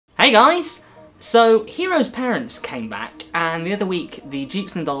Hey guys! So, Hero's parents came back, and the other week the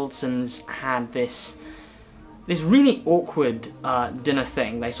Dukes and the Doddsons had this really awkward dinner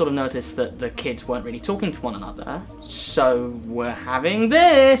thing. They sort of noticed that the kids weren't really talking to one another, so we're having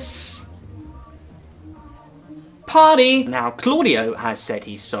this party. Now, Claudio has said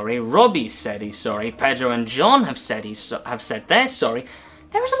he's sorry, Robbie's said he's sorry, Pedro and John have said they're sorry.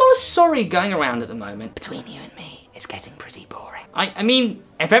 There is a lot of sorry going around at the moment. Between you and me, it's getting pretty boring. I mean,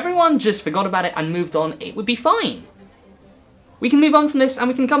 if everyone just forgot about it and moved on, it would be fine. We can move on from this and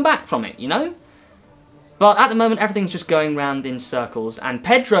we can come back from it, you know? But at the moment, everything's just going round in circles, and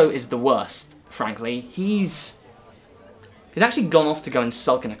Pedro is the worst, frankly. He's actually gone off to go and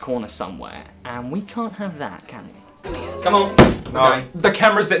sulk in a corner somewhere, and we can't have that, can we? Come on. No. The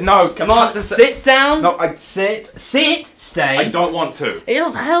camera's that. No. Come on. Sit down. No, sit. Stay. I don't want to.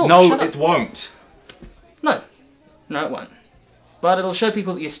 It'll help. No, it won't. No. No, it won't. But it'll show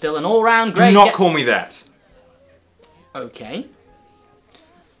people that you're still an all-round great... Do not call me that. Okay.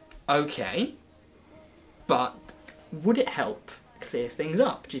 Okay. But would it help clear things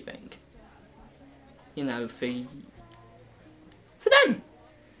up, do you think? You know, for them.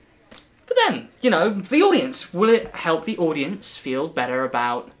 For them. You know, the audience. Will it help the audience feel better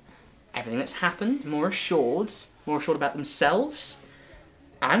about everything that's happened? More assured about themselves?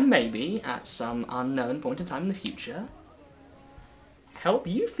 And maybe, at some unknown point in time in the future, help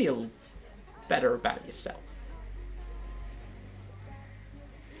you feel better about yourself.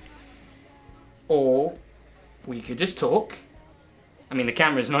 Or we could just talk. I mean, the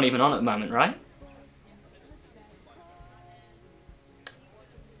camera's not even on at the moment, right?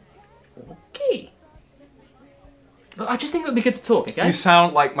 Okay. Look, I just think it would be good to talk, okay? You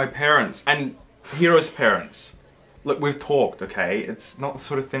sound like my parents and Hero's parents. Look, we've talked, okay? It's not the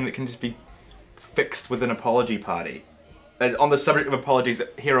sort of thing that can just be fixed with an apology party. And on the subject of apologies,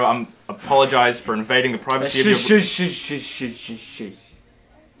 Hero, apologise for invading the privacy of your... Shush.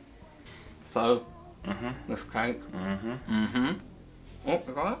 So, this cake. Oh, you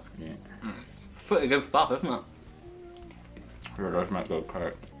got it? Yeah. Pretty good stuff, isn't it? Sure does make good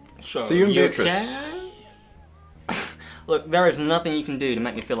cake. So you and Beatrice. Okay? Look, there is nothing you can do to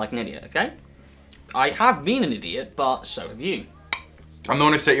make me feel like an idiot, okay? I have been an idiot, but so have you. I'm the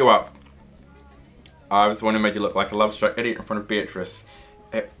one who set you up. I was the one who made you look like a love-struck idiot in front of Beatrice.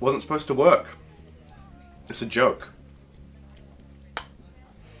 It wasn't supposed to work. It's a joke.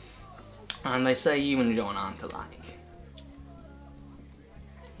 And they say you and John aren't alike.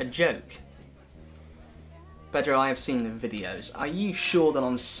 A joke. Pedro, I have seen the videos. Are you sure that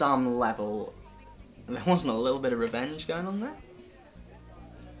on some level there wasn't a little bit of revenge going on there?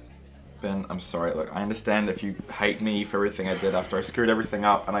 Ben, I'm sorry. Look, I understand if you hate me for everything I did after I screwed everything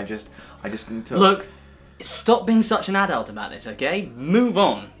up, and I just need to... Look, stop being such an adult about this, okay? Move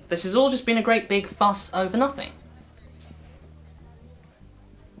on. This has all just been a great big fuss over nothing.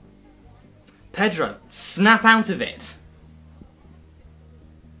 Pedro, snap out of it.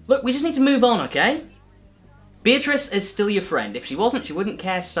 Look, we just need to move on, okay? Beatrice is still your friend. If she wasn't, she wouldn't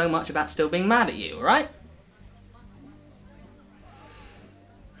care so much about still being mad at you, alright?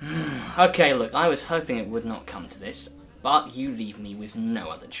 Okay, look, I was hoping it would not come to this, but you leave me with no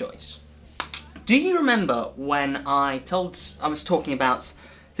other choice. Do you remember when I was talking about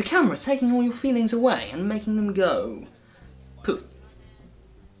the camera taking all your feelings away and making them go poof?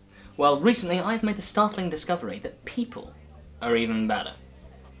 Well, recently I've made the startling discovery that people are even better.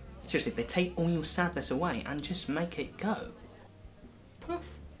 Seriously, they take all your sadness away and just make it go poof.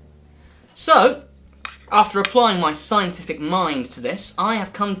 So, after applying my scientific mind to this, I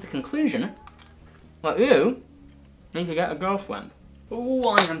have come to the conclusion that you need to get a girlfriend. Oh,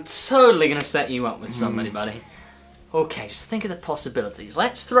 I am totally going to set you up with somebody, buddy. Okay, just think of the possibilities.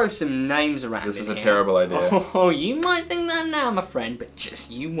 Let's throw some names around. This is a here. terrible idea. Oh, you might think that now, my friend, but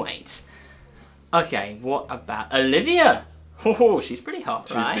just you wait. Okay, what about Olivia? Oh, she's pretty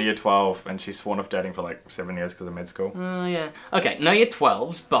hot, right? She's year 12, and she's sworn off dating for like 7 years because of med school. Oh, yeah. Okay, no year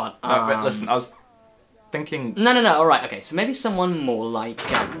 12s, but... No, but listen, I was thinking... No, alright, okay, so maybe someone more like...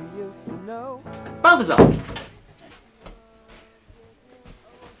 Balthazar.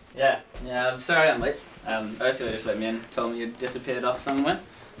 Yeah, I'm sorry I'm late. Ursula just let me in, told me you disappeared off somewhere.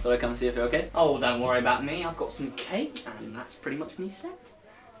 Thought I'd come and see if you're okay. Oh, don't worry about me, I've got some cake, and that's pretty much me set.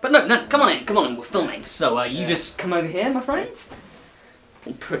 But no, come on in, we're filming. So, you just come over here, my friend.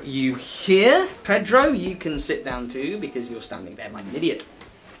 We'll put you here. Pedro, you can sit down too, because you're standing there like an idiot.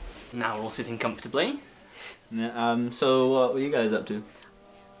 Now we're all sitting comfortably. Yeah, so what were you guys up to?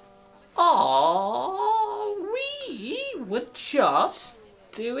 Oh, we were just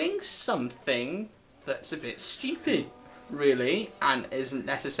doing something that's a bit stupid. really, and isn't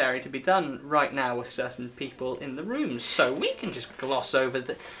necessary to be done right now with certain people in the room, so we can just gloss over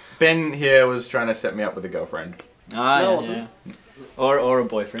the... Ben here was trying to set me up with a girlfriend. Ah, No, yeah, wasn't. yeah. Or a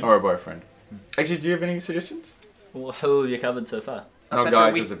boyfriend. Or a boyfriend. Actually, do you have any suggestions? Well, who have you covered so far? No Pedro,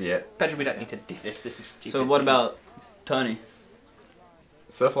 guys we- as of yet. Pedro, we don't need to do this. This is stupid. So what about Tony?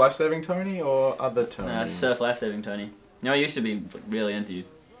 Surf Life-Saving Tony or other Tony? Surf Life-Saving Tony. You know, I used to be really into you.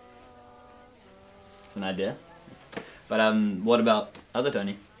 It's an idea. But what about other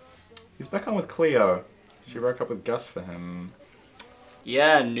Tony? He's back on with Cleo. She broke up with Gus for him.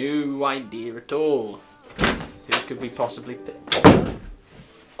 Yeah, no idea at all. Who could we possibly pick?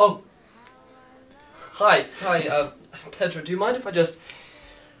 Oh. Hi, Pedro, do you mind if I just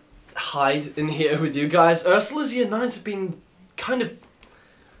hide in here with you guys? Ursula's year 9s have been kind of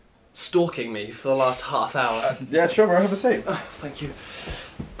stalking me for the last half hour. Yeah, sure, bro. Have a seat. Thank you.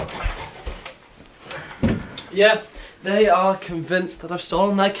 Yeah, they are convinced that I've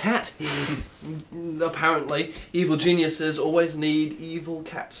stolen their cat. Apparently, evil geniuses always need evil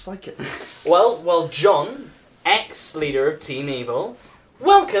cat psychics. Well, John, ex-leader of Team Evil,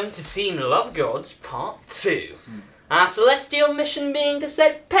 welcome to Team Love Gods Part 2. Our celestial mission being to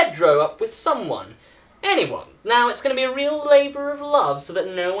set Pedro up with someone. Anyone. Now it's going to be a real labour of love so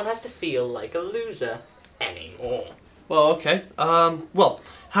that no one has to feel like a loser anymore. Well, okay. Well,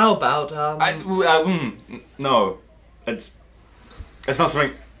 how about, No. It's not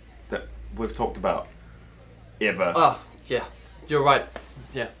something that we've talked about. Ever. Ah, yeah, you're right.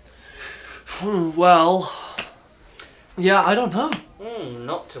 Yeah. Well, yeah, I don't know.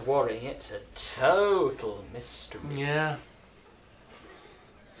 Not to worry, it's a total mystery. Yeah.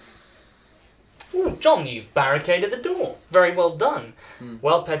 Ooh, John, you've barricaded the door. Very well done.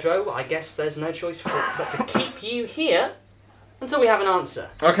 Well, Pedro, I guess there's no choice but to keep you here until we have an answer.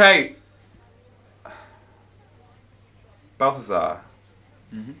 Okay. Balthazar.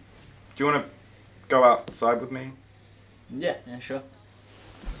 Mm-hmm. Do you want to go outside with me? Yeah, sure.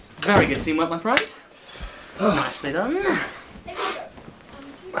 Very good teamwork, my friend. Nicely done.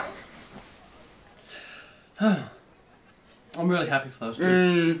 I'm really happy for those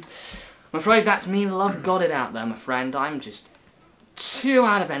two. I'm afraid that's me love got it out there, my friend. I'm just too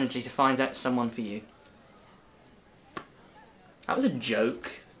out of energy to find out someone for you. That was a joke,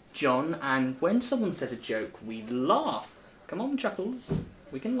 John, and when someone says a joke, we laugh. Come on, Chuckles.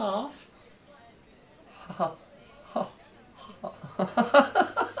 We can laugh.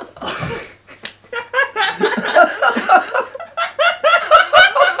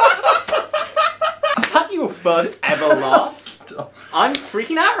 Is that your first ever laugh? Stop. I'm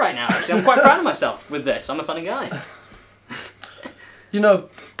freaking out right now, actually. I'm quite proud of myself with this. I'm a funny guy. You know,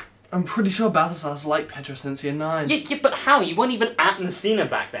 I'm pretty sure Balthazar's like Pedro since year 9. Yeah, but how? You weren't even at Messina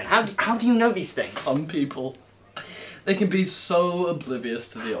back then. How do you know these things? Some people, they can be so oblivious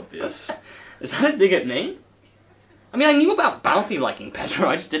to the obvious. Is that a dig at me? I mean, I knew about Balthy liking Pedro,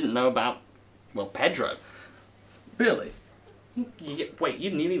 I just didn't know about, well, Pedro. Really? Wait,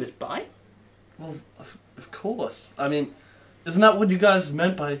 you knew he was bi? Well, of course. I mean, isn't that what you guys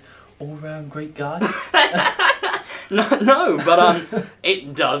meant by all-round great guy? No, but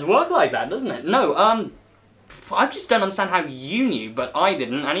it does work like that, doesn't it? No, I just don't understand how you knew, but I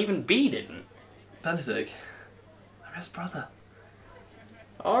didn't, and even B didn't. Benedick, I'm his brother.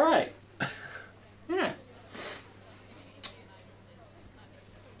 Alright. Yeah.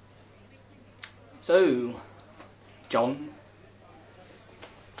 So, Johnny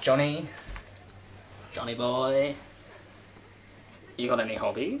boy, you got any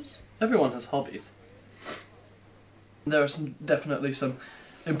hobbies? Everyone has hobbies. There are definitely some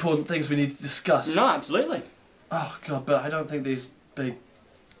important things we need to discuss. No, absolutely. Oh god, but I don't think these big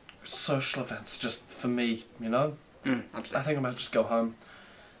social events are just for me, you know? Absolutely. I think I might just go home.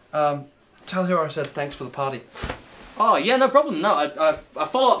 Tell Hero I said thanks for the party. Oh, yeah, no problem. No, a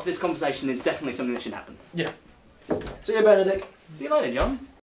follow-up to this conversation is definitely something that should happen. Yeah. See you, Benedick. See you later, John.